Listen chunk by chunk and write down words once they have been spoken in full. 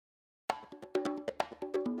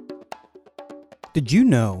Did you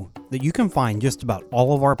know that you can find just about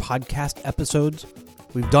all of our podcast episodes?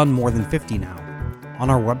 We've done more than 50 now. On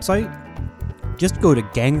our website, just go to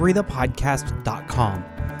gangreathepodcast.com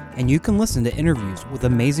and you can listen to interviews with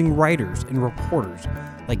amazing writers and reporters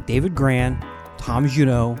like David Gran, Tom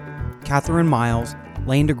Junot, Catherine Miles,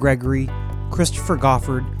 Landa Gregory, Christopher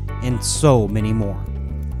Goffard, and so many more.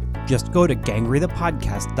 Just go to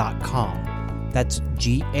gangreathepodcast.com. That's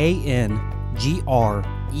GANGREY,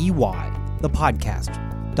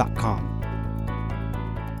 thepodcast.com.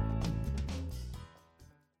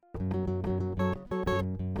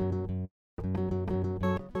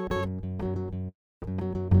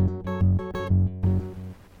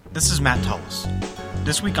 This is Matt Tullis.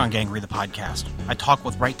 This week on Gangry the Podcast, I talk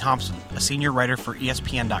with Wright Thompson, a senior writer for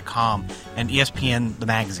ESPN.com and ESPN the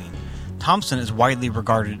magazine. Thompson is widely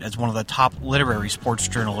regarded as one of the top literary sports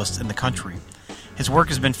journalists in the country. His work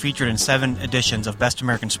has been featured in 7 editions of Best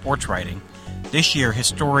American Sports Writing. This year, his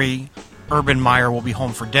story, Urban Meyer Will Be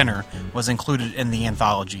Home for Dinner, was included in the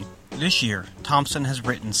anthology. This year, Thompson has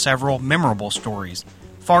written several memorable stories,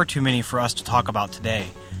 far too many for us to talk about today,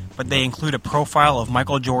 but they include a profile of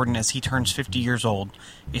Michael Jordan as he turns 50 years old,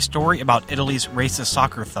 a story about Italy's racist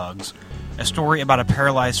soccer thugs, a story about a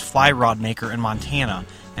paralyzed fly rod maker in Montana,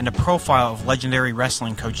 and a profile of legendary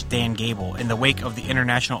wrestling coach Dan Gable in the wake of the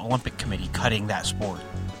International Olympic Committee cutting that sport.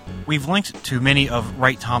 We've linked to many of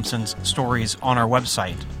Wright Thompson's stories on our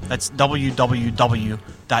website. That's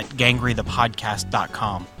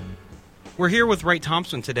www.gangreathepodcast.com. We're here with Wright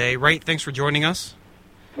Thompson today. Wright, thanks for joining us.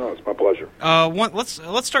 No, it's my pleasure.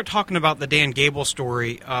 Let's start talking about the Dan Gable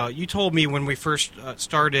story. You told me when we first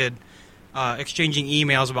started exchanging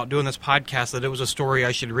emails about doing this podcast that it was a story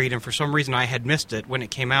I should read, and for some reason I had missed it when it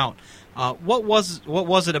came out. What was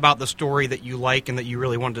it about the story that you like and that you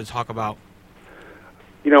really wanted to talk about?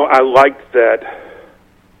 You know, I liked that.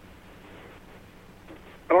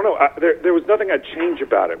 I don't know. There was nothing I'd change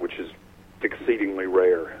about it, which is exceedingly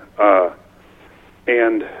rare.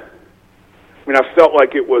 And I mean, I felt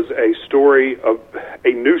like it was a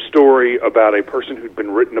new story about a person who'd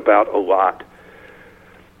been written about a lot,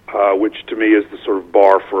 which to me is the sort of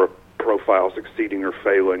bar for a profile succeeding or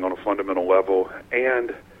failing on a fundamental level.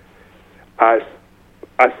 And I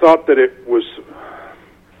thought that it was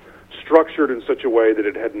structured in such a way that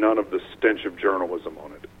it had none of the stench of journalism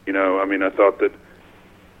on it. You know, I mean, I thought that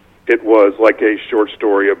it was like a short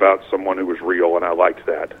story about someone who was real, and I liked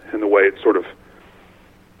that. And the way it sort of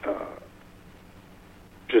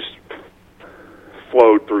just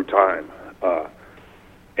flowed through time.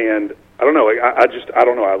 And I don't know, I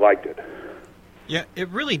don't know, I liked it. Yeah, it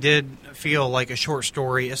really did feel like a short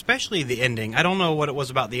story, especially the ending. I don't know what it was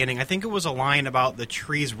about the ending. I think it was a line about the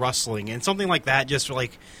trees rustling and something like that. Just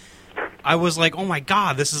like, I was like, oh my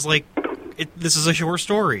God, this is a short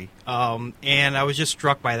story. And I was just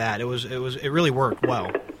struck by that. It really worked well.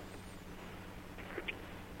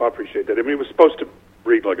 I appreciate that. I mean, it was supposed to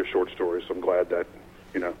read like a short story, so I'm glad that,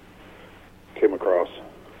 came across.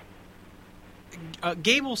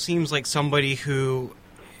 Gable seems like somebody who'd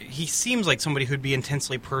be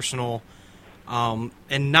intensely personal,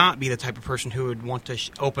 and not be the type of person who would want to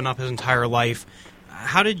open up his entire life.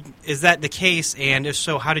 Is that the case? And if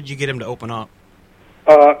so, how did you get him to open up?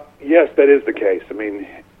 Yes, that is the case. I mean,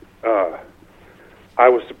 I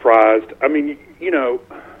was surprised. I mean,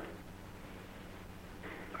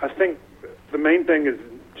 I think the main thing is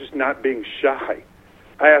just not being shy.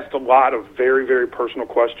 I asked a lot of very, very personal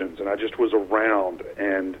questions, and I just was around.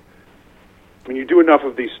 And when you do enough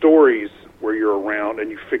of these stories where you're around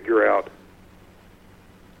and you figure out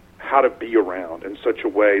how to be around in such a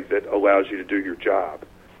way that allows you to do your job.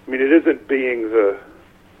 I mean, it isn't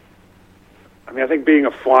I think being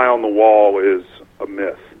a fly on the wall is a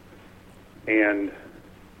myth. And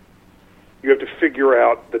you have to figure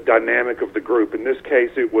out the dynamic of the group. In this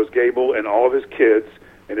case, it was Gable and all of his kids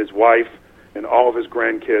and his wife and all of his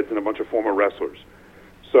grandkids and a bunch of former wrestlers.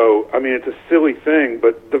 So, I mean, it's a silly thing,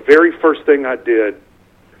 but the very first thing I did,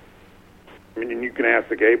 I mean, and you can ask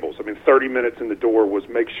the Gables, 30 minutes in the door was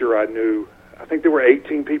make sure I think there were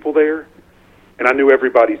 18 people there, and I knew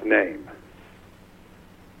everybody's name.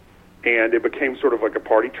 And it became sort of like a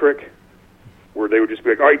party trick where they would just be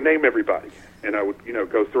like, all right, name everybody. And I would,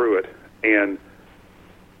 go through it. And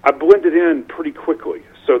I blended in pretty quickly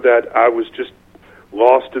so that I was just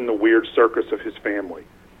lost in the weird circus of his family.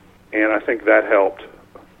 And I think that helped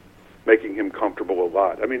making him comfortable a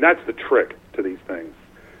lot. I mean, that's the trick to these things,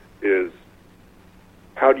 is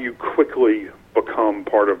how do you quickly become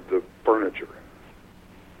part of the furniture?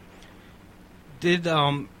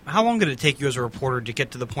 How long did it take you as a reporter to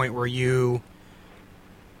get to the point where you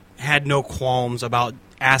had no qualms about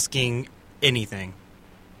asking anything?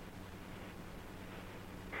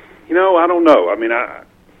 You know, I don't know. I mean,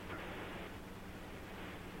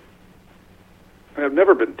 I've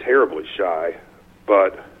never been terribly shy,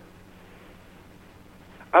 but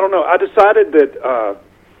I don't know. I decided that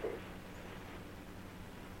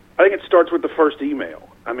I think it starts with the first email.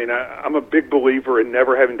 I mean, I'm a big believer in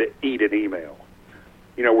never having to eat an email.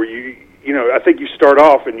 You know, where I think you start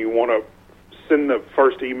off and you want to send the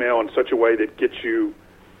first email in such a way that gets you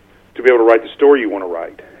to be able to write the story you want to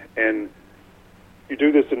write. And you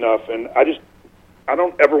do this enough, and I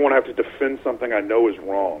don't ever want to have to defend something I know is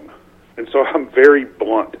wrong. And so I'm very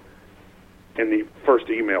blunt in the first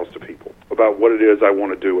emails to people about what it is I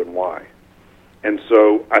want to do and why. And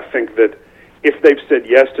so I think that if they've said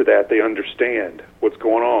yes to that, they understand what's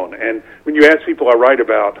going on. And when you ask people I write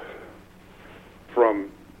about,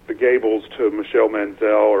 from the Gables to Michelle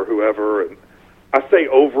Manzel or whoever, and I say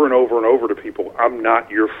over and over and over to people, I'm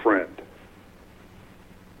not your friend.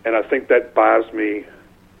 And I think that buys me,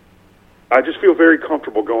 I just feel very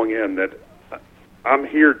comfortable going in that I'm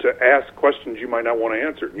here to ask questions you might not want to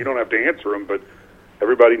answer. You don't have to answer them, but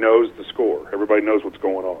everybody knows the score. Everybody knows what's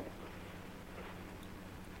going on.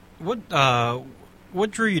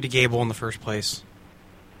 What drew you to Gable in the first place?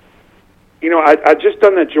 You know, I just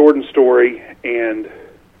done that Jordan story, and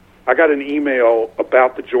I got an email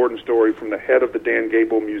about the Jordan story from the head of the Dan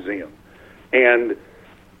Gable Museum. And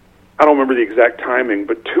I don't remember the exact timing,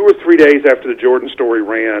 but 2 or 3 days after the Jordan story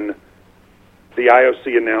ran, the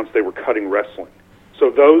IOC announced they were cutting wrestling. So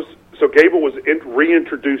Gable was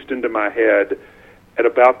reintroduced into my head at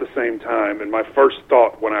about the same time, and my first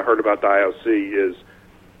thought when I heard about the IOC is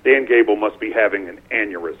Dan Gable must be having an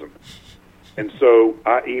aneurysm. And so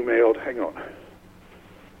I emailed, hang on,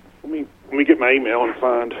 let me get my email and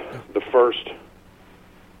find the first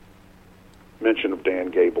mention of Dan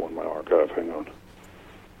Gable in my archive. Hang on.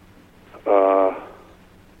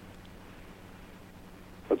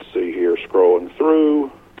 Let's see here, scrolling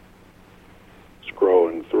through.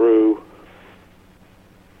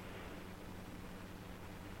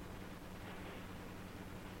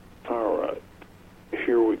 All right,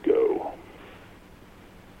 here we go.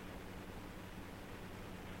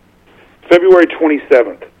 February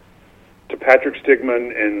 27th, to Patrick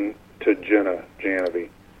Stigman and to Jenna Janovy.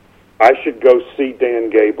 I should go see Dan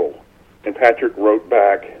Gable. And Patrick wrote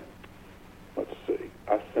back, let's see,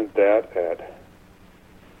 I sent that at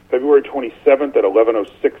February 27th at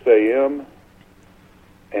 11:06 a.m.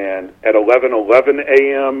 And at 11:11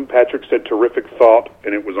 a.m., Patrick said, terrific thought,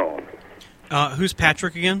 and it was on. Who's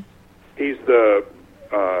Patrick again? He's the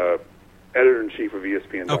editor-in-chief of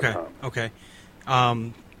ESPN.com. Okay.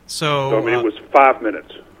 So I mean, it was 5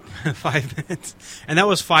 minutes. 5 minutes. And that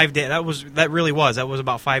was 5 days. That was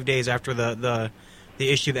about 5 days after the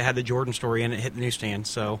issue that had the Jordan story in it hit the newsstand.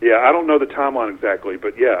 So yeah, I don't know the timeline exactly,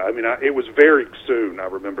 but yeah, I mean, it was very soon. I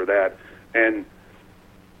remember that, and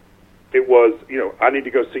it was, you know, I need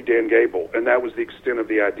to go see Dan Gable, and that was the extent of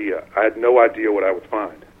the idea. I had no idea what I would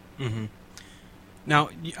find. Mm-hmm. Now,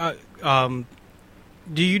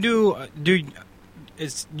 do you do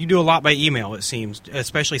a lot by email? It seems,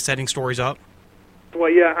 especially setting stories up. Well,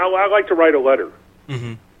 yeah, I like to write a letter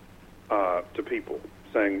mm-hmm. To people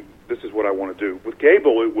saying, this is what I want to do. With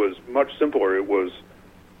Gable, it was much simpler. It was,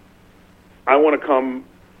 I want to come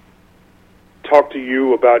talk to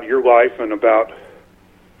you about your life and about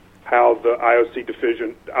how the IOC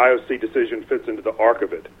decision fits into the arc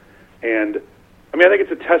of it. And, I mean, I think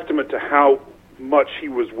it's a testament to how much he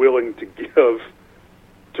was willing to give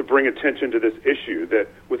to bring attention to this issue, that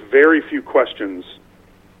with very few questions,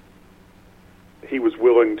 he was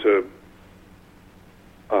willing to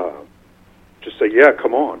just say, yeah,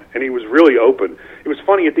 come on. And he was really open. It was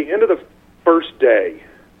funny, at the end of the first day,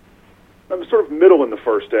 sort of middle in the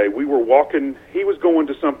first day, we were walking, he was going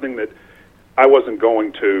to something that I wasn't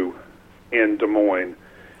going to in Des Moines.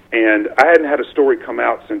 And I hadn't had a story come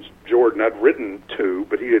out since Jordan. I'd written 2,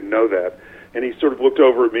 but he didn't know that. And he sort of looked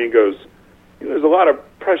over at me and goes, you know, there's a lot of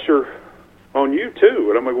pressure on you, too.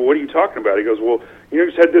 And I'm like, well, what are you talking about? He goes, well, you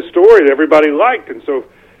just had this story that everybody liked. And so,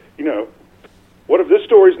 you know, what if this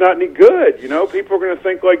story's not any good? You know, people are going to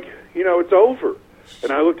think, like, you know, it's over.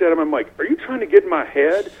 And I looked at him, I'm like, are you trying to get in my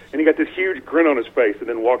head? And he got this huge grin on his face and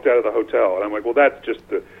then walked out of the hotel. And I'm like, well, that's just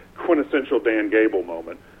the quintessential Dan Gable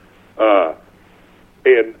moment.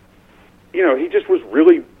 And, you know, he just was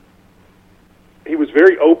really, he was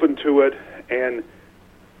very open to it, and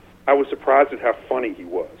I was surprised at how funny he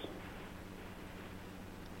was.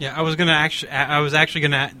 Yeah, I was actually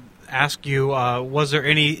going to ask you, was there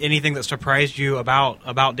anything that surprised you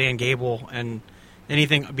about Dan Gable, and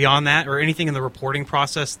anything beyond that, or anything in the reporting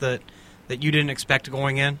process that you didn't expect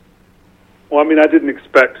going in? Well, I mean, I didn't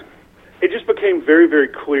expect. It just became very, very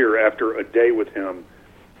clear after a day with him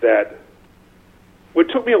that. Well,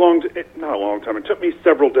 it took me not a long time. It took me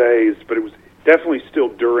several days, but it was definitely still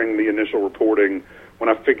during the initial reporting when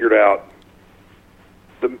I figured out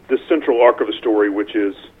the central arc of the story, which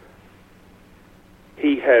is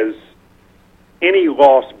any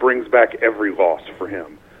loss brings back every loss for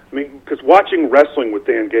him. I mean, because watching Wrestling with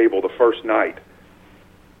Dan Gable the first night,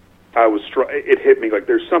 it hit me like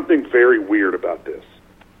there's something very weird about this.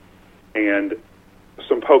 And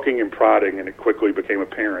some poking and prodding, and it quickly became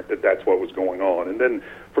apparent that that's what was going on. And then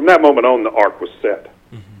from that moment on, the arc was set.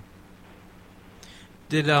 Mm-hmm.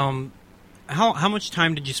 Did how much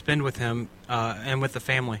time did you spend with him and with the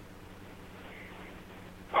family?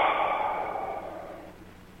 God,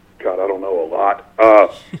 I don't know a lot.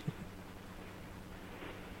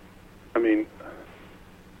 I mean,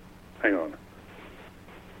 hang on.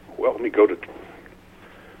 Well, let me go to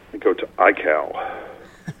iCal.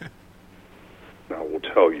 I will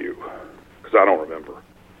tell you, because I don't remember.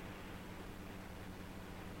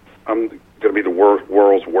 I'm going to be the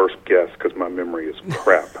world's worst guest because my memory is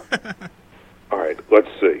crap. All right, let's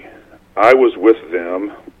see. I was with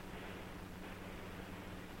them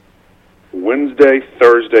Wednesday,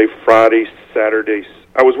 Thursday, Friday, Saturday.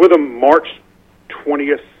 I was with them March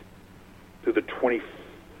 20th to the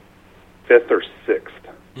 25th or 6th.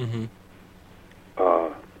 Mm-hmm.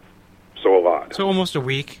 So a lot. So almost a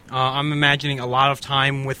week. I'm imagining a lot of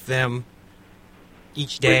time with them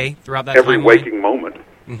each day throughout that every timeline. waking moment.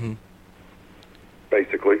 Mm-hmm.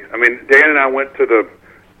 Basically, I mean, Dan and I went to the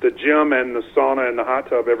gym and the sauna and the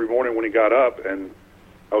hot tub every morning when he got up, and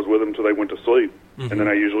I was with him until they went to sleep. Mm-hmm. And then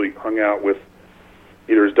I usually hung out with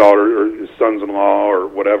either his daughter or his sons-in-law or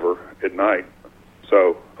whatever at night.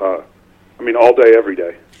 So, I mean, all day, every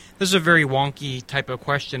day. This is a very wonky type of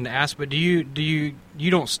question to ask, but you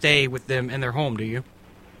don't stay with them in their home, do you?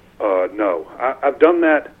 No, I've done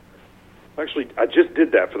that. Actually, I just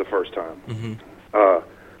did that for the first time. Mm-hmm.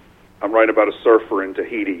 I'm writing about a surfer in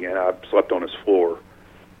Tahiti, and I slept on his floor,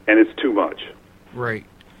 and it's too much. Right.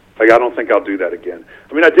 Like, I don't think I'll do that again.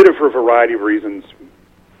 I mean, I did it for a variety of reasons,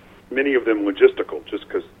 many of them logistical, just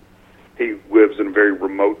because he lives in a very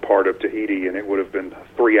remote part of Tahiti, and it would have been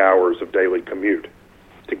 3 hours of daily commute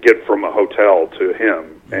to get from a hotel to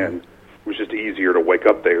him, and it was just easier to wake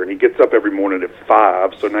up there. And he gets up every morning at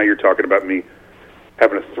 5, so now you're talking about me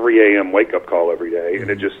having a 3 a.m. wake-up call every day, and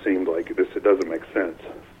it just seemed like it doesn't make sense.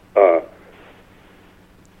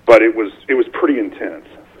 But it was pretty intense.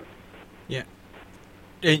 Yeah.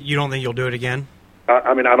 You don't think you'll do it again?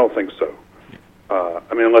 I mean, I don't think so.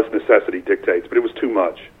 I mean, unless necessity dictates, but it was too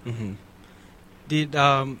much. Mm-hmm.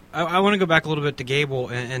 I want to go back a little bit to Gable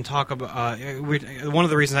and talk about one of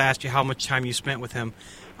the reasons I asked you how much time you spent with him.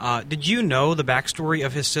 Did you know the backstory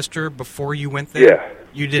of his sister before you went there? Yeah.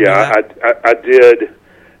 You did know that? I did,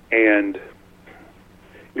 and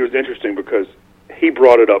it was interesting because he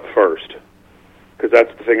brought it up first, because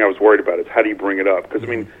that's the thing I was worried about, is how do you bring it up? Because, I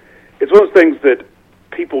mean, it's one of those things that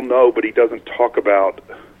people know, but he doesn't talk about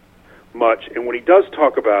much, and when he does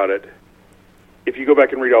talk about it, if you go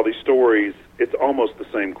back and read all these stories, it's almost the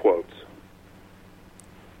same quotes.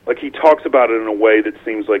 Like, he talks about it in a way that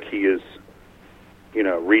seems like he is,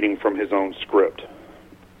 reading from his own script.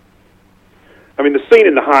 I mean, the scene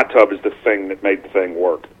in the hot tub is the thing that made the thing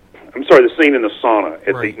work. I'm sorry, the scene in the sauna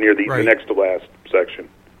near the next to last section.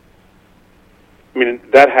 I mean,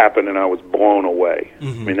 that happened, and I was blown away.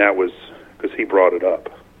 Mm-hmm. I mean, that was because he brought it up.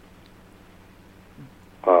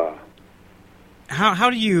 How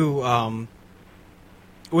do you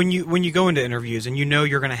when you go into interviews and you know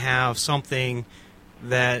you're going to have something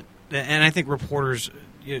that, and I think reporters,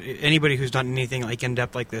 anybody who's done anything like in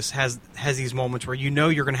depth like this has these moments where you know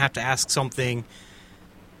you're going to have to ask something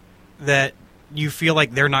that you feel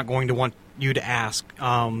like they're not going to want you to ask.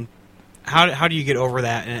 How do you get over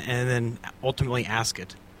that and then ultimately ask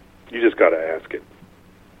it? You just got to ask it.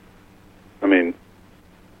 I mean,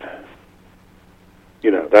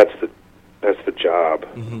 that's the job.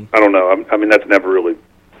 Mm-hmm. I don't know. I mean, that's never really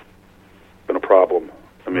been a problem.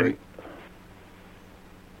 I mean, right.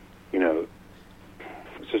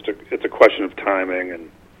 It's a question of timing, and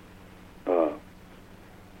it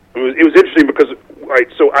was interesting because, right,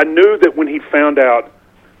 so I knew that when he'd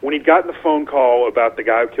gotten the phone call about the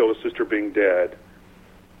guy who killed his sister being dead,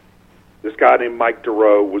 this guy named Mike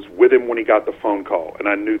Durow was with him when he got the phone call, and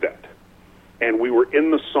I knew that. And we were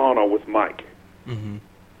in the sauna with Mike. Mm-hmm.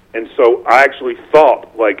 And so I actually thought,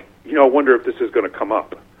 I wonder if this is going to come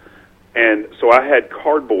up. And so I had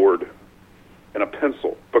cardboard and a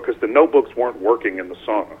pencil because the notebooks weren't working in the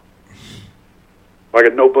sauna. Like a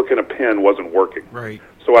notebook and a pen wasn't working. Right.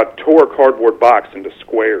 So I tore a cardboard box into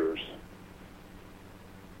squares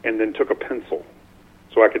and then took a pencil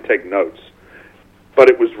so I could take notes. But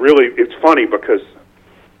it's funny because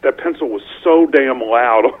that pencil was so damn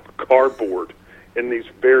loud on the cardboard in these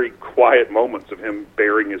very quiet moments of him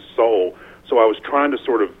baring his soul. So I was trying to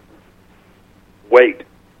sort of wait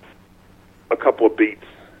a couple of beats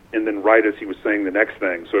and then write as he was saying the next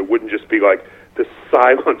thing, so it wouldn't just be like the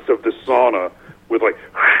silence of the sauna with like,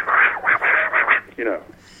 you know.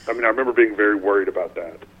 I mean, I remember being very worried about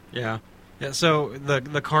that. Yeah. Yeah. So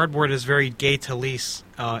the cardboard is very Gay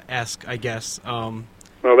Talese-esque, I guess. No,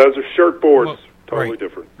 those are shirt boards. Well, totally right,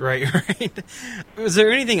 different. Right. Was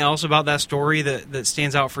there anything else about that story that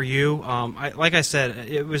stands out for you? Like I said,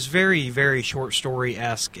 it was very, very short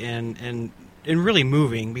story-esque and really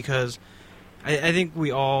moving because I think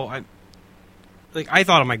we all... I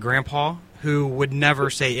thought of my grandpa, who would never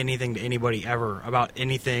say anything to anybody ever about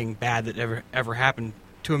anything bad that ever happened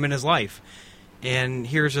to him in his life. And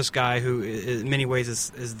here's this guy who, in many ways,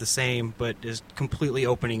 is the same, but is completely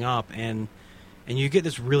opening up, and you get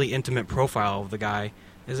this really intimate profile of the guy.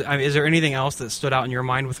 Is there anything else that stood out in your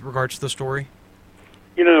mind with regards to the story?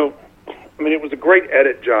 You know, I mean, it was a great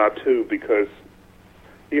edit job, too, because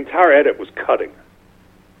the entire edit was cutting.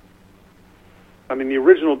 I mean, the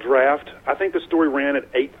original draft, I think the story ran at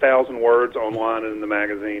 8,000 words online and in the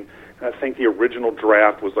magazine, and I think the original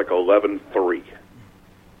draft was like 11.3.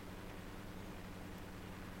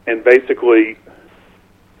 And basically,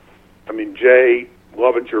 I mean, Jay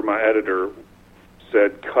Lovinger, my editor,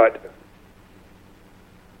 said cut.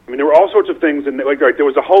 I mean, there were all sorts of things, and there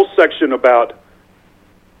was a whole section about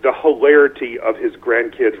the hilarity of his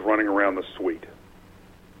grandkids running around the suite.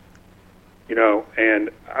 You know, and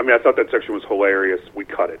I mean, I thought that section was hilarious. We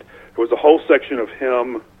cut it. There was a whole section of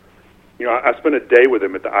him. You know, I spent a day with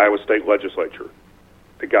him at the Iowa State Legislature.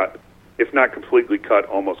 It got, if not completely cut,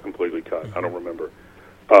 almost completely cut. I don't remember.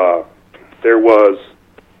 There was,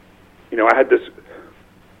 you know, I had this,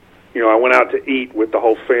 you know, I went out to eat with the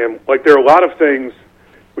whole fam. Like, there are a lot of things,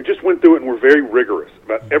 we just went through it and were very rigorous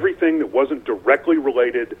about everything that wasn't directly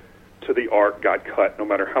related to the art got cut, no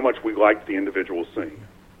matter how much we liked the individual scene.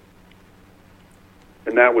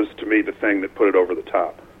 And that was, to me, the thing that put it over the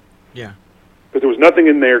top. Yeah. Because there was nothing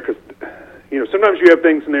in there, because, you know, sometimes you have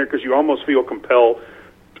things in there because you almost feel compelled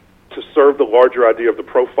to serve the larger idea of the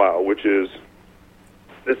profile, which is,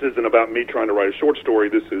 this isn't about me trying to write a short story.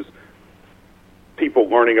 This is people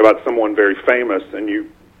learning about someone very famous,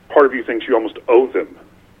 and part of you thinks you almost owe them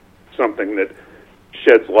something that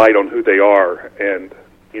sheds light on who they are. And,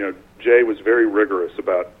 you know, Jay was very rigorous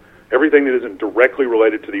about everything that isn't directly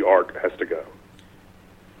related to the art has to go.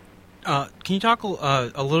 Can you talk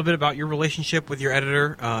a little bit about your relationship with your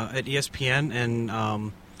editor at ESPN? And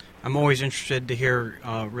I'm always interested to hear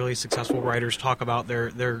really successful writers talk about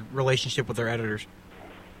their relationship with their editors.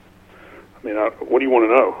 I mean, what do you want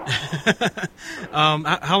to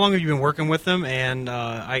know? How long have you been working with them? And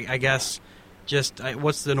I guess just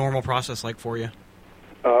what's the normal process like for you?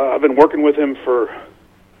 I've been working with him for,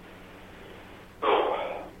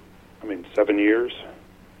 7 years.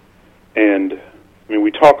 And, I mean,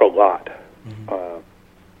 we talk a lot. Mm-hmm.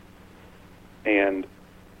 And,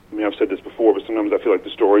 I mean, I've said this before, but sometimes I feel like the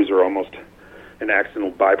stories are almost an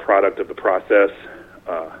accidental byproduct of the process.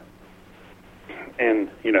 And,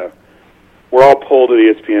 you know, we're all pulled at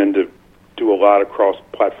ESPN to do a lot of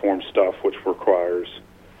cross-platform stuff, which requires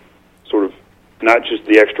sort of not just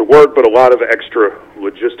the extra work, but a lot of extra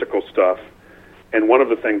logistical stuff. And one of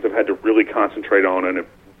the things I've had to really concentrate on, and have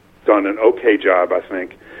done an okay job, I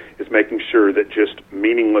think, is making sure that just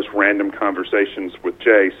meaningless random conversations with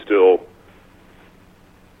Jay still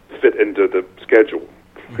fit into the schedule.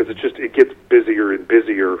 Because it gets busier and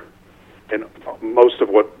busier, and most of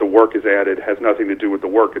what the work is added has nothing to do with the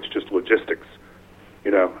work. It's just logistics,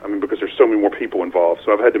 you know. I mean, because there's so many more people involved.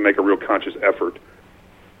 So I've had to make a real conscious effort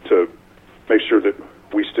to make sure that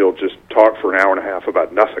we still just talk for an hour and a half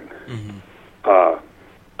about nothing. Mm-hmm.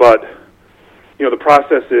 But, you know, the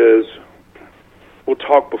process is we'll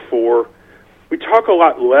talk before. We talk a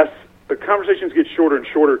lot less. The conversations get shorter and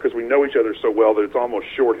shorter because we know each other so well that it's almost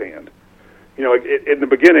shorthand. You know, in the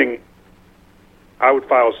beginning, I would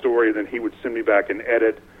file a story, and then he would send me back an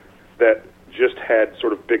edit that just had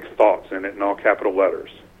sort of big thoughts in it in all capital letters.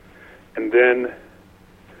 And then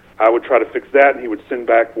I would try to fix that, and he would send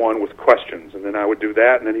back one with questions. And then I would do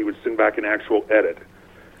that, and then he would send back an actual edit.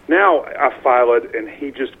 Now I file it, and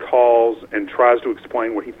he just calls and tries to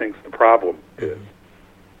explain what he thinks the problem is.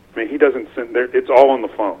 I mean, he doesn't send there; it's all on the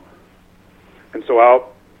phone. And so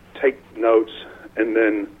I'll take notes and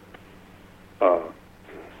then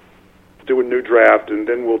do a new draft, and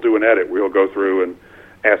then we'll do an edit. We'll go through and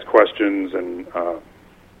ask questions, and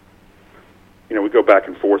we go back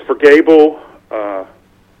and forth. For Gable,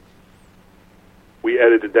 we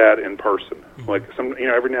edited that in person. Mm-hmm. Like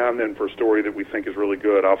every now and then for a story that we think is really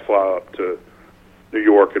good, I'll fly up to New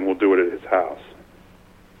York and we'll do it at his house.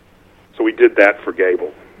 So we did that for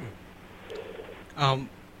Gable.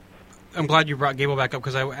 I'm glad you brought Gable back up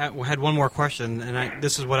because I had one more question, and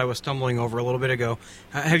this is what I was stumbling over a little bit ago.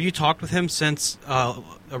 Have you talked with him since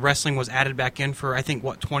wrestling was added back in for, I think,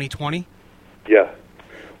 2020? Yeah.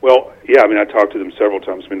 Well, yeah, I talked to them several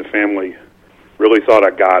times. The family really thought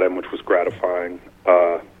I got him, which was gratifying.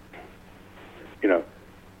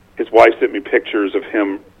 His wife sent me pictures of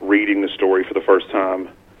him reading the story for the first time,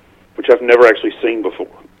 which I've never actually seen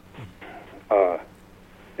before.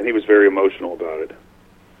 And he was very emotional about it.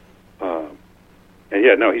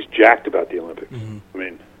 He's jacked about the Olympics.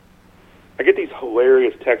 Mm-hmm. I get these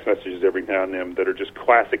hilarious text messages every now and then that are just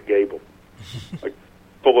classic Gable, like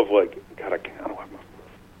full of God, I can't.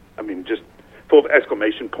 Just full of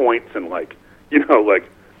exclamation points and get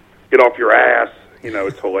off your ass.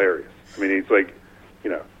 It's hilarious. He's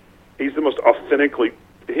he's the most authentically.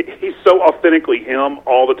 He's so authentically him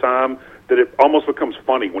all the time that it almost becomes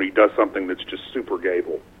funny when he does something that's just super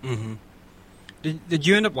Gable. Mm-hmm. Did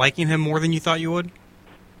you end up liking him more than you thought you would?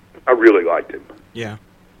 I really liked him. Yeah.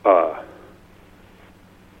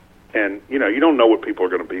 And, you don't know what people are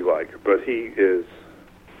going to be like, but he is,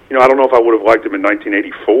 I don't know if I would have liked him in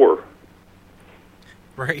 1984.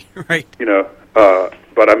 Right.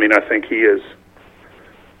 But I think he is,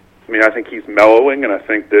 I think he's mellowing, and I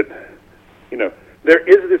think that, there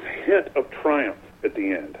is this hint of triumph at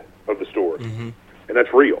the end of the story. Mm-hmm. And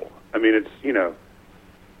that's real. It's,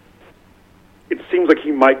 it seems like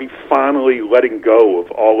he might be finally letting go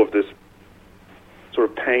of all of this sort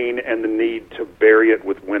of pain and the need to bury it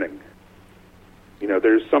with winning.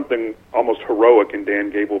 There's something almost heroic in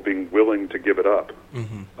Dan Gable being willing to give it up.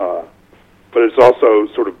 Mm-hmm. But it's also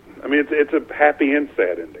sort of, it's a happy and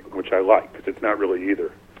sad ending, which I like, because it's not really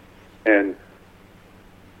either. And,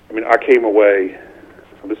 I came away,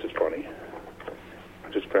 this is funny, I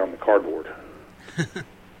just found the cardboard.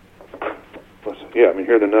 Yeah,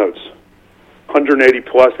 here are the notes. 180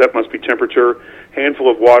 plus, that must be temperature. Handful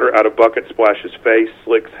of water out of bucket splashes face,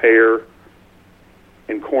 slicks hair.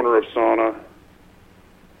 In corner of sauna.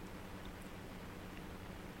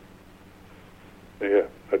 Yeah,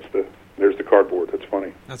 there's the cardboard. That's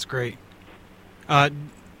funny. That's great. Do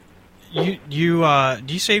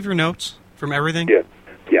you save your notes from everything? Yeah.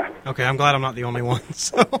 Okay, I'm glad I'm not the only one.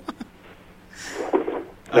 So.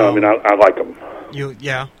 No, I like them.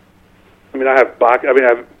 Yeah. I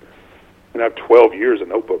have 12 years of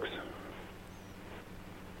notebooks.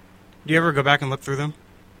 Do you ever go back and look through them?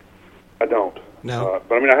 I don't. No.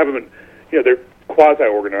 But I haven't been, they're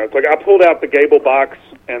quasi-organized. I pulled out the Gable box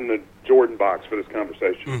and the Jordan box for this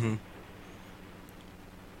conversation.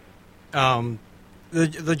 Mm-hmm.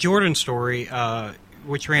 The Jordan story,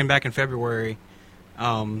 which ran back in February,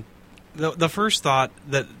 the first thought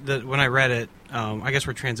that when I read it, I guess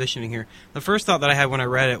we're transitioning here. The first thought that I had when I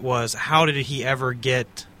read it was, how did he ever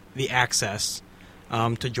get the access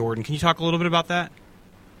to Jordan? Can you talk a little bit about that?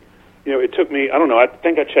 It took me, I don't know, I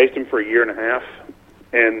think I chased him for a year and a half,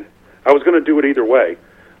 and I was going to do it either way.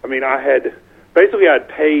 I had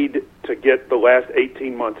paid to get the last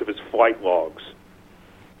 18 months of his flight logs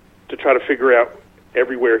to try to figure out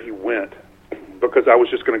everywhere he went, because I was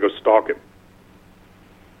just going to go stalk him.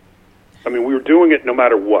 We were doing it no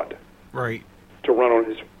matter what. Right. To run on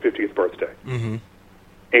his 50th birthday. Mm-hmm.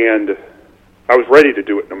 And I was ready to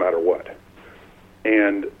do it no matter what.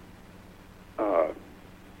 And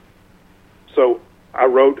so I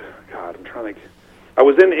wrote, I'm trying to think. I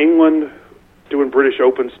was in England doing British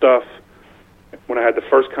Open stuff when I had the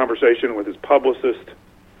first conversation with his publicist.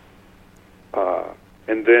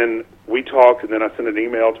 And then we talked, and then I sent an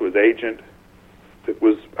email to his agent that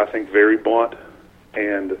was, I think, very blunt.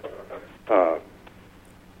 And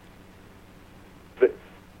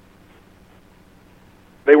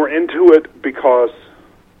they were into it because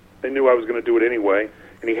they knew I was going to do it anyway,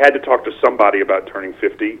 and he had to talk to somebody about turning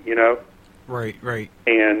 50, Right.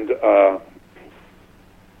 And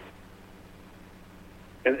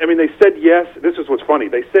they said yes. This is what's funny.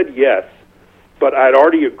 They said yes, but I'd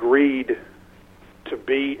already agreed to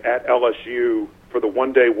be at LSU for the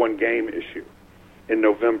one-day, one-game issue in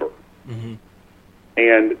November. Mm-hmm.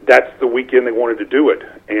 And that's the weekend they wanted to do it.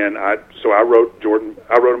 And so I wrote Jordan.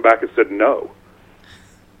 I wrote him back and said no.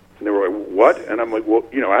 And they were like, what? And I'm like, well,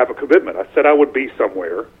 I have a commitment. I said I would be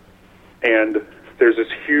somewhere. And there's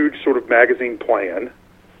this huge sort of magazine plan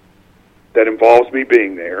that involves me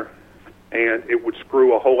being there. and it would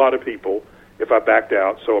screw a whole lot of people if I backed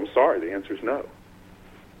out. So I'm sorry, the answer is no.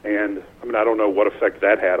 And I mean, I don't know what effect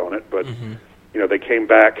that had on it, but you know, they came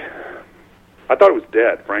back. I thought it was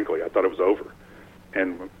dead, frankly. I thought it was over.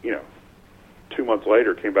 And you know, 2 months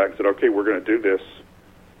later, came back and said, "Okay, we're going to do this."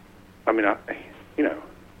 I mean, you know,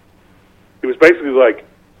 it was basically like,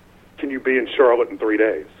 "Can you be in Charlotte in 3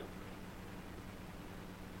 days?"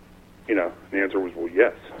 You know, and the answer was, "Well,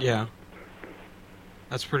 yes." Yeah,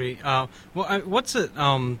 that's pretty. What's it?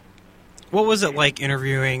 What was it like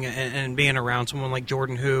interviewing and being around someone like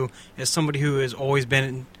Jordan, who is somebody who has always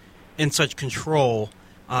been in such control?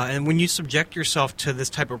 And when you subject yourself to this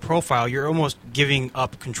type of profile, you're almost giving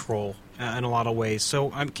up control in a lot of ways.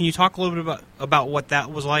 So, can you talk a little bit about what that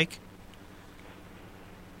was like?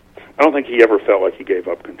 I don't think he ever felt like he gave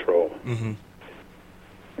up control. Mm-hmm.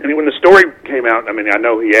 And when the story came out, I mean, I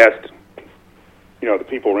know he asked, you know, the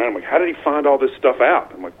people around him, like, how did he find all this stuff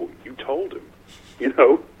out? I'm like, well, you told him, you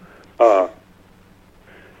know. I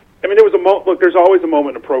mean, there was look, there's always a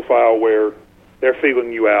moment in a profile where they're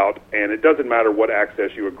feeling you out, and it doesn't matter what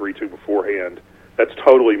access you agree to beforehand. That's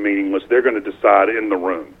totally meaningless. They're going to decide in the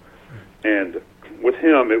room. And with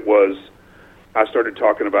him, it was, I started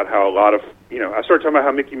talking about how a lot of, you know, I started talking about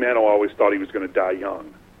how Mickey Mantle always thought he was going to die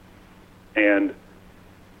young. And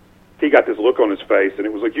he got this look on his face, and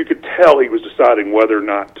it was like you could tell he was deciding whether or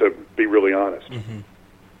not to be really honest. Mm-hmm.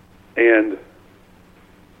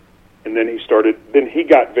 And then he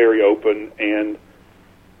got very open, and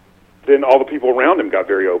then all the people around him got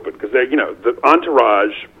very open, because they, you know, the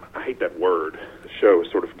entourage, I hate that word, the show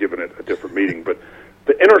has sort of given it a different meaning, but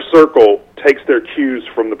the inner circle takes their cues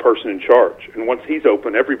from the person in charge, and once he's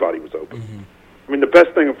open, everybody was open. Mm-hmm. I mean, the best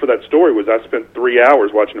thing for that story was I spent 3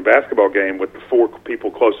 hours watching a basketball game with the 4 people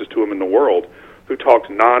closest to him in the world who talked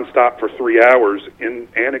nonstop for 3 hours in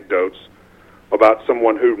anecdotes about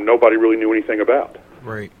someone who nobody really knew anything about.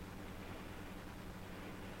 Right.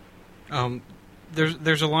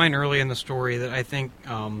 There's a line early in the story that I think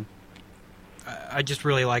I just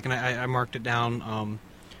really like, and I marked it down.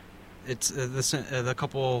 It's the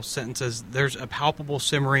couple sentences. There's a palpable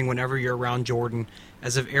simmering whenever you're around Jordan,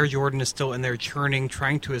 as if Air Jordan is still in there churning,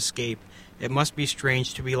 trying to escape. It must be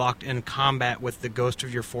strange to be locked in combat with the ghost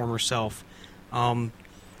of your former self.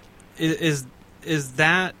 Is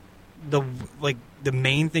that the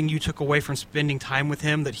main thing you took away from spending time with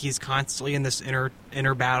him, that he's constantly in this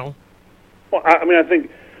inner battle? Well, I mean, I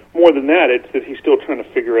think more than that, it's that he's still trying to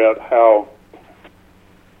figure out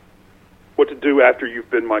what to do after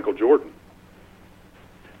you've been Michael Jordan.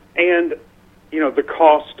 And, you know, the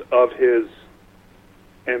cost of his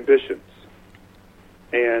ambitions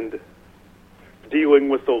and dealing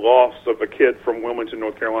with the loss of a kid from Wilmington,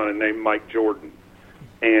 North Carolina named Mike Jordan,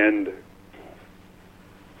 and,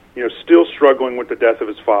 you know, still struggling with the death of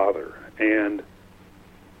his father, and,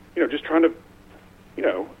 you know, just trying to, you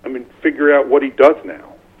know, I mean, figure out what he does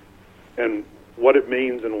now and what it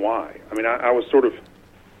means and why. I mean, I was sort of,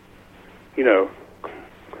 you know,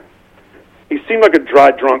 he seemed like a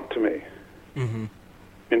dry drunk to me. Mm-hmm.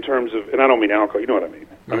 In terms of, and I don't mean alcohol, you know what I mean.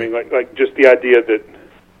 Right. I mean, like just the idea that,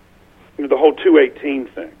 you know, the whole 218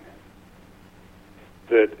 thing,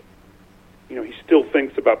 that, you know, he still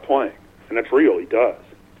thinks about playing, and that's real, he does.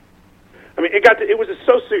 I mean, it was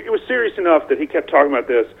serious enough that he kept talking about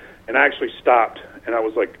this, and I actually stopped, and I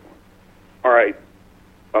was like, all right,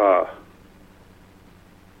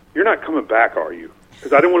 you're not coming back, are you?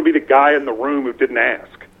 Because I didn't want to be the guy in the room who didn't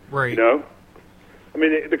ask. Right. You know? I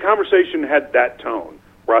mean, the conversation had that tone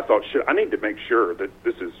where I thought, shit, I need to make sure that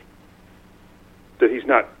that he's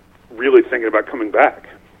not really thinking about coming back.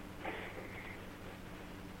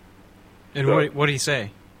 And so, what did he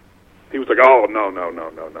say? He was like, oh, no.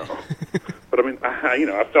 But I mean,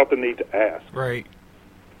 I felt the need to ask. Right.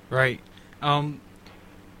 Can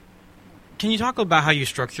you talk about how you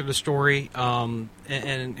structure the story and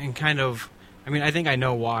kind of, I mean, I think I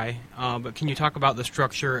know why, but can you talk about the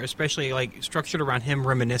structure, especially like structured around him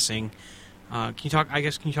reminiscing? Can you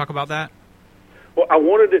talk about that? Well, I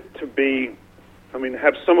wanted it to be, I mean,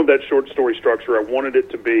 have some of that short story structure. I wanted it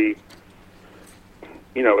to be,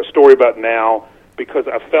 you know, a story about now, because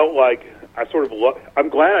I felt like I'm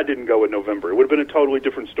glad I didn't go in November. It would have been a totally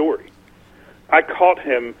different story. I caught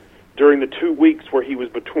him during the 2 weeks where he was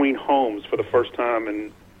between homes for the first time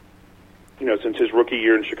and, you know, since his rookie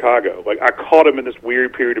year in Chicago. Like, I caught him in this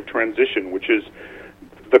weird period of transition, which is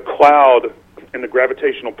the cloud and the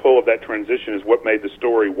gravitational pull of that transition is what made the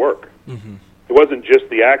story work. Mm-hmm. It wasn't just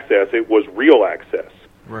the access, it was real access.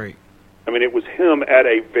 Right. I mean, it was him at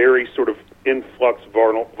a very sort of influx,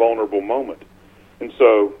 vulnerable moment. And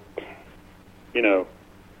so, you know,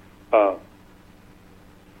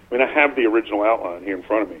 I mean, I have the original outline here in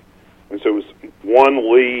front of me. And so it was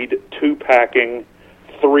 1 lead, 2 packing,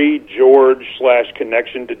 3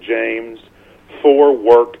 George/connection to James, 4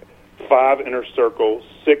 work, 5 inner circle,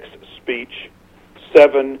 6 speech,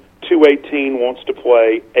 7 218 wants to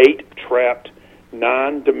play, 8 trapped,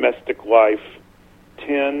 9 domestic life,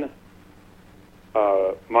 10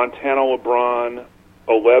 Montana LeBron,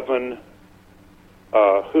 11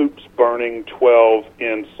 hoops burning, 12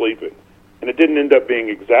 in sleeping. And it didn't end up being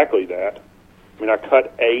exactly that. I mean, I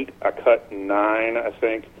cut 8, I cut 9, I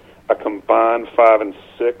think. I combined 5 and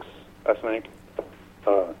 6, I think.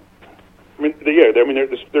 There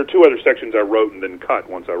are 2 other sections I wrote and then cut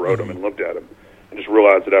once I wrote them and looked at them. I just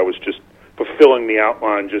realized that I was just fulfilling the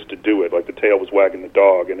outline just to do it, like the tail was wagging the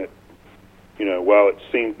dog. And it, while it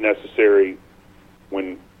seemed necessary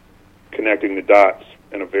when connecting the dots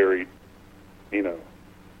in a very,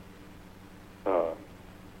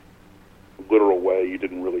 literal way, you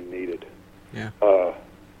didn't really need it. Yeah.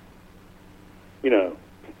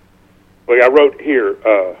 Like I wrote here,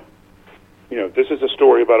 this is a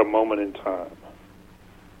story about a moment in time.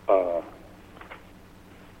 I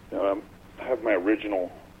have my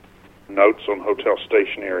original notes on hotel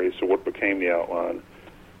stationery, so what became the outline.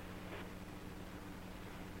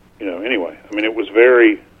 Anyway, I mean, it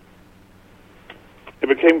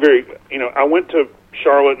became very, I went to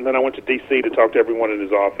Charlotte and then I went to D.C. to talk to everyone in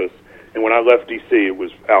his office, and when I left D.C., it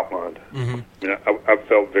was outlined. Mm-hmm. I mean, I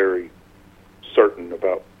felt very certain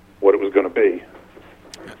about what it was going to be.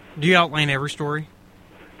 Do you outline every story?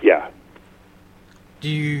 Yeah. Do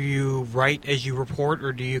you write as you report,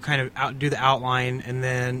 or do you kind of do the outline and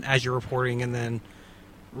then as you're reporting and then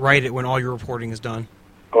write it when all your reporting is done?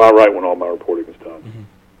 Oh, I write when all my reporting is done.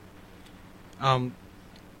 Mm-hmm.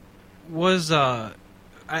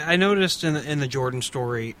 I noticed in the Jordan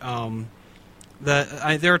story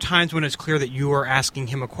that there are times when it's clear that you are asking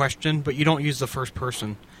him a question, but you don't use the first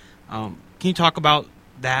person. Can you talk about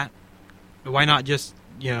that? Why not just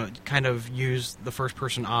kind of use the first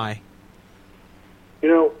person I?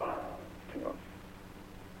 Hang on.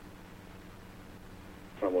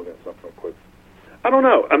 I'm looking at something real quick. I don't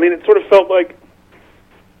know. I mean, it sort of felt like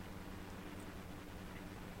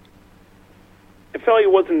it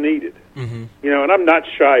wasn't needed. Mm-hmm. And I'm not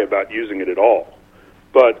shy about using it at all.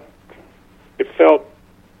 But it felt,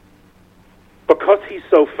 because he's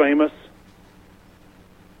so famous,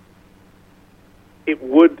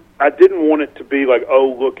 I didn't want it to be like, oh,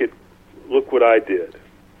 look what I did.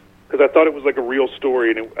 Because I thought it was like a real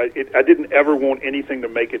story, and I didn't ever want anything to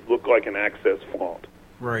make it look like an Access flaunt.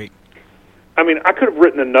 Right. I mean, I could have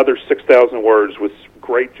written another 6,000 words with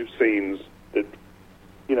great scenes that,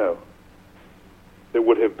 that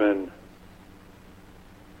would have been,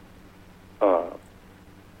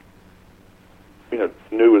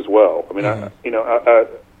 new as well. I mean,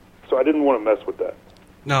 Mm-hmm. so I didn't want to mess with that.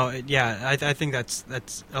 No, I think that's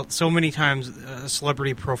so many times a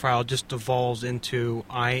celebrity profile just devolves into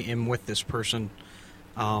I am with this person,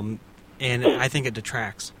 and I think it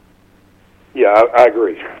detracts. Yeah, I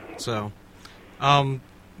agree. So, what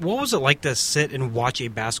was it like to sit and watch a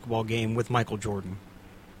basketball game with Michael Jordan?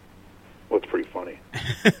 Well, it's pretty funny.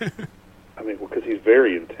 I mean, because he's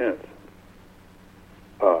very intense.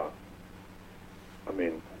 I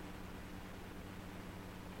mean,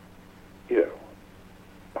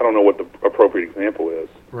 I don't know what the appropriate example is.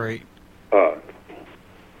 Right. But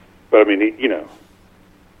I mean,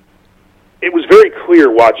 it was very clear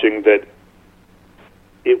watching that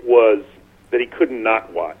that he could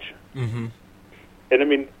not watch. Mm-hmm. And I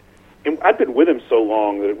mean, I'd been with him so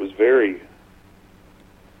long that it was very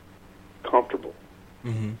comfortable.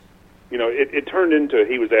 Mm-hmm. It turned into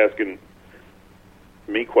he was asking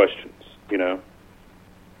me questions.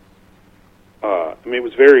 I mean, it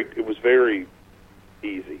was very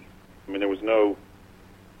easy. I mean, there was no.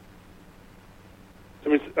 I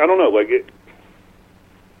mean, I don't know. Like it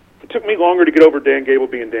took me longer to get over Dan Gable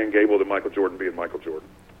being Dan Gable than Michael Jordan being Michael Jordan.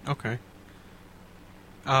 Okay.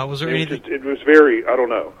 Was there anything? It was very. I don't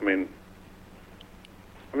know. I mean,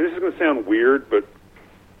 this is going to sound weird, but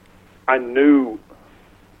I knew.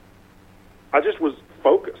 I just was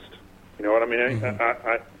focused. You know what I mean?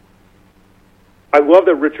 Mm-hmm. I love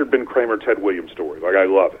that Richard Ben Kramer Ted Williams story. Like, I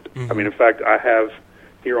love it. Mm-hmm. I mean, in fact, I have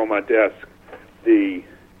here on my desk the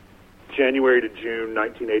January to June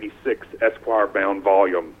 1986 Esquire-bound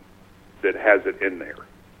volume that has it in there.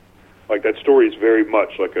 Like, that story is very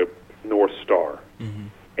much like a North Star. Mm-hmm.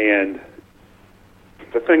 And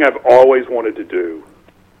the thing I've always wanted to do,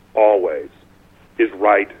 always, is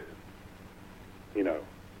write,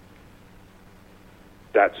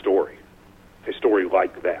 that story. A story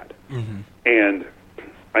like that. Mm-hmm. And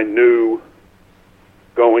I knew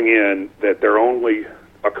going in that there are only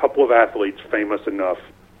a couple of athletes famous enough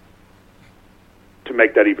to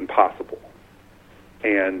make that even possible.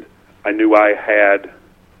 And I knew I had,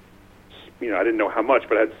 I didn't know how much,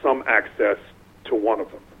 but I had some access to one of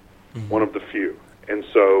them, one of the few. And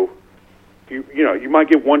so, you might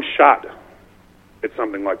get one shot at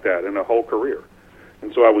something like that in a whole career.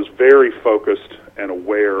 And so I was very focused and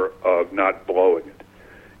aware of not blowing it.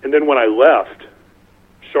 And then when I left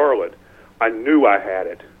Charlotte, I knew I had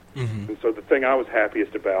it. And so the thing I was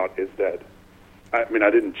happiest about is that, I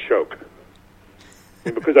didn't choke.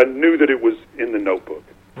 Because I knew that it was in the notebook.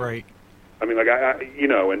 Right.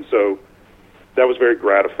 And so that was very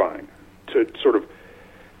gratifying to sort of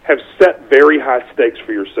have set very high stakes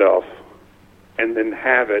for yourself and then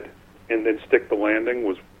have it and then stick the landing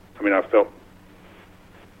was, I went out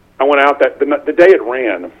the day it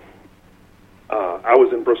ran, I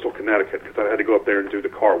was in Bristol, Connecticut because I had to go up there and do the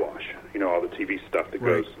car wash, all the TV stuff that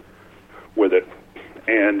goes with it.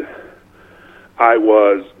 And I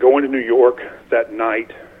was going to New York that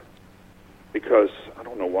night because, I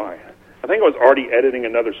don't know why. I think I was already editing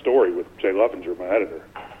another story with Jay Lovinger, my editor.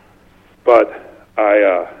 But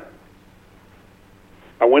I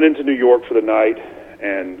went into New York for the night,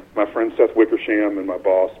 and my friend Seth Wickersham and my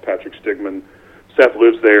boss, Patrick Stigman, Seth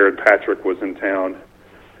lives there, and Patrick was in town,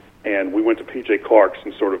 and we went to P.J. Clark's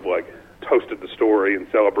and sort of toasted the story and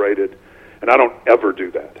celebrated, and I don't ever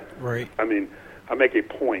do that. Right. I make a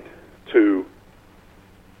point to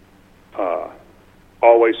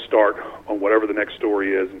always start on whatever the next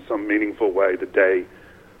story is in some meaningful way the day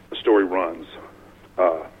the story runs.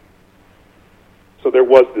 So there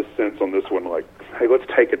was this sense on this one, hey, let's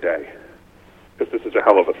take a day, because this is a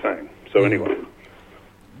hell of a thing. So anyway.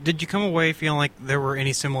 Did you come away feeling like there were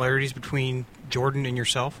any similarities between Jordan and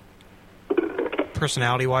yourself,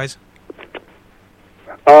 personality-wise?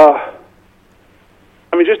 On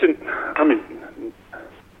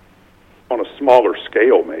a smaller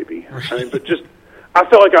scale, maybe. Right. But just, I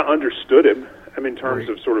felt like I understood him. In terms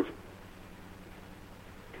of sort of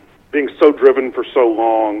being so driven for so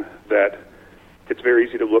long that it's very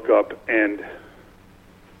easy to look up and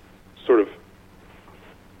sort of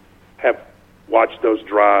have watched those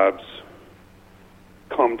drives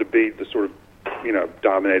come to be the sort of,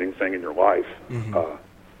 dominating thing in your life.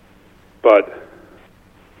 But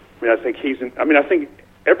I think I think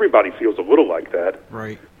everybody feels a little like that.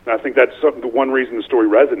 Right. And I think that's the one reason the story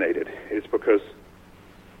resonated is because,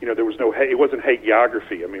 there was no hate. It wasn't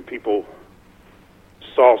hagiography. People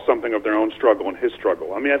saw something of their own struggle and his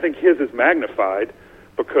struggle. I think his is magnified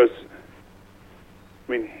because,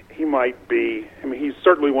 he might be, he's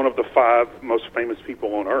certainly one of the 5 most famous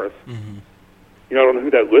people on earth. I don't know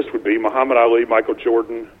who that list would be. Muhammad Ali, Michael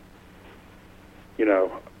Jordan,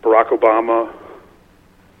 Barack Obama,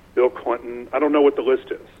 Bill Clinton. I don't know what the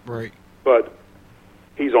list is. Right. But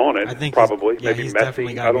he's on it, I think probably. Maybe he's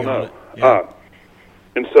Messi. I don't know. Yeah.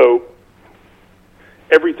 And so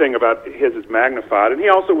everything about his is magnified. And he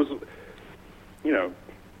also was,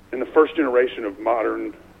 in the first generation of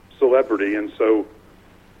modern celebrity. And so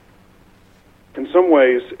in some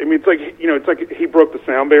ways, it's like he broke the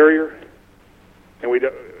sound barrier. And we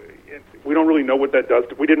don't really know what that does.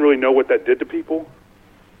 We didn't really know what that did to people.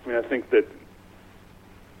 I think that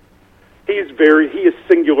he is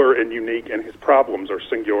singular and unique, and his problems are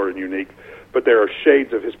singular and unique, but there are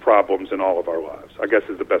shades of his problems in all of our lives, I guess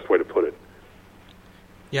is the best way to put it.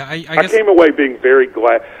 Yeah, I guess I came away being very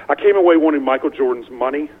glad. I came away wanting Michael Jordan's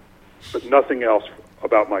money, but nothing else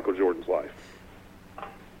about Michael Jordan's life.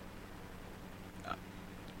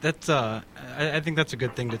 That's I think that's a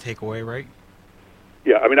good thing to take away, right?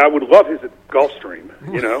 Yeah, I would love his Gulfstream,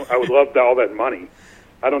 I would love all that money.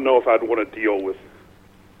 I don't know if I'd want to deal with,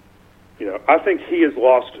 I think he has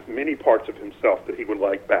lost many parts of himself that he would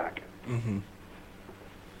like back.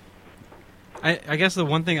 I guess the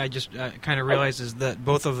one thing I just kind of realized is that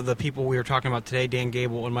both of the people we were talking about today, Dan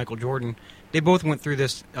Gable and Michael Jordan, they both went through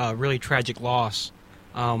this really tragic loss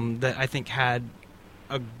that I think had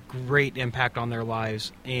a great impact on their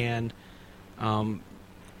lives, and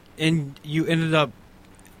you ended up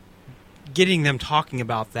getting them talking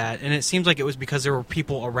about that, and it seems like it was because there were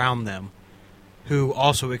people around them who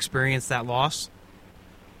also experienced that loss.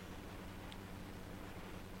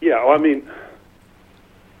 Yeah, well,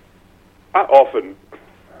 I offer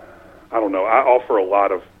a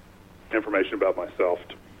lot of information about myself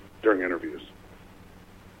during interviews.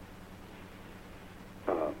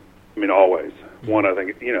 Always. One, I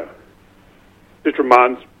think, just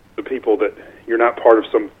reminds the people that you're not part of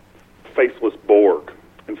some faceless Borg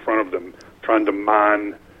in front of them trying to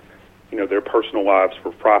mine, their personal lives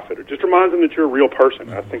for profit. It just reminds them that you're a real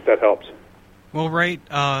person. I think that helps. Well, Wright,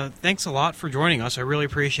 thanks a lot for joining us. I really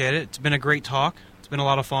appreciate it. It's been a great talk. It's been a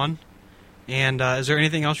lot of fun. And is there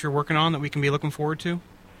anything else you're working on that we can be looking forward to?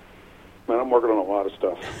 Man, I'm working on a lot of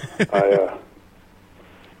stuff.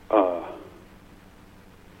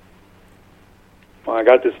 I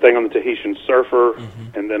got this thing on the Tahitian Surfer,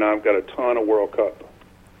 and then I've got a ton of World Cup.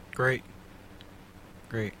 Great.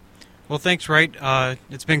 Well, thanks, Wright.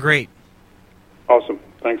 It's been great. Awesome.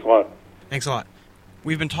 Thanks a lot. Thanks a lot.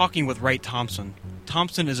 We've been talking with Wright Thompson.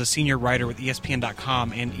 Thompson is a senior writer with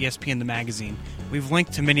ESPN.com and ESPN the Magazine. We've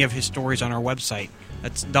linked to many of his stories on our website.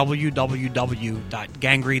 That's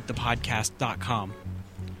www.gangreathepodcast.com.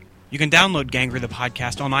 You can download Gang Read the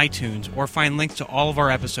Podcast on iTunes or find links to all of our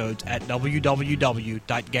episodes at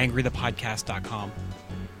www.gangreathepodcast.com.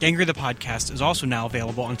 Gang Read the Podcast is also now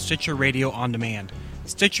available on Stitcher Radio On Demand.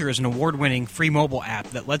 Stitcher is an award-winning free mobile app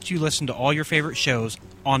that lets you listen to all your favorite shows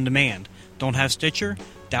on demand. Don't have Stitcher?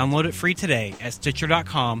 Download it free today at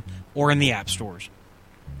Stitcher.com or in the app stores.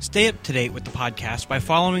 Stay up to date with the podcast by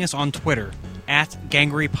following us on Twitter at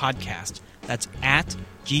Gangrey Podcast. That's at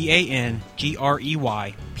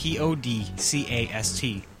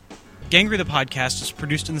GANGREYPODCAST. Gangrey the Podcast is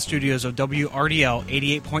produced in the studios of WRDL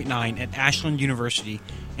 88.9 at Ashland University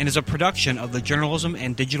and is a production of the Journalism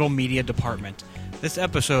and Digital Media Department. This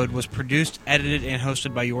episode was produced, edited, and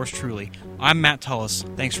hosted by yours truly. I'm Matt Tullis.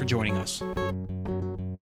 Thanks for joining us.